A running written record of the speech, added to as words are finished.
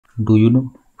Do you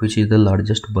know which is the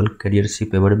largest bulk carrier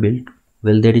ship ever built?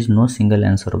 Well, there is no single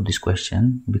answer of this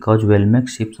question because Valmax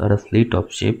ships are a fleet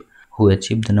of ships who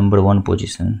achieved the number one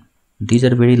position. These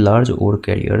are very large ore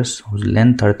carriers whose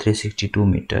length are 362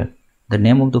 meters. The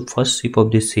name of the first ship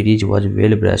of this series was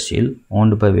Whale Brasil,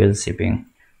 owned by Whale Shipping.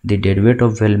 The deadweight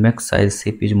of Valmax size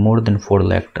ship is more than 4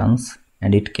 lakh tons,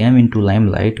 and it came into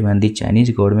limelight when the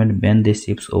Chinese government banned the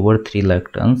ships over 3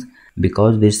 lakh tons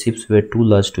because these ships were too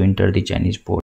large to enter the Chinese port.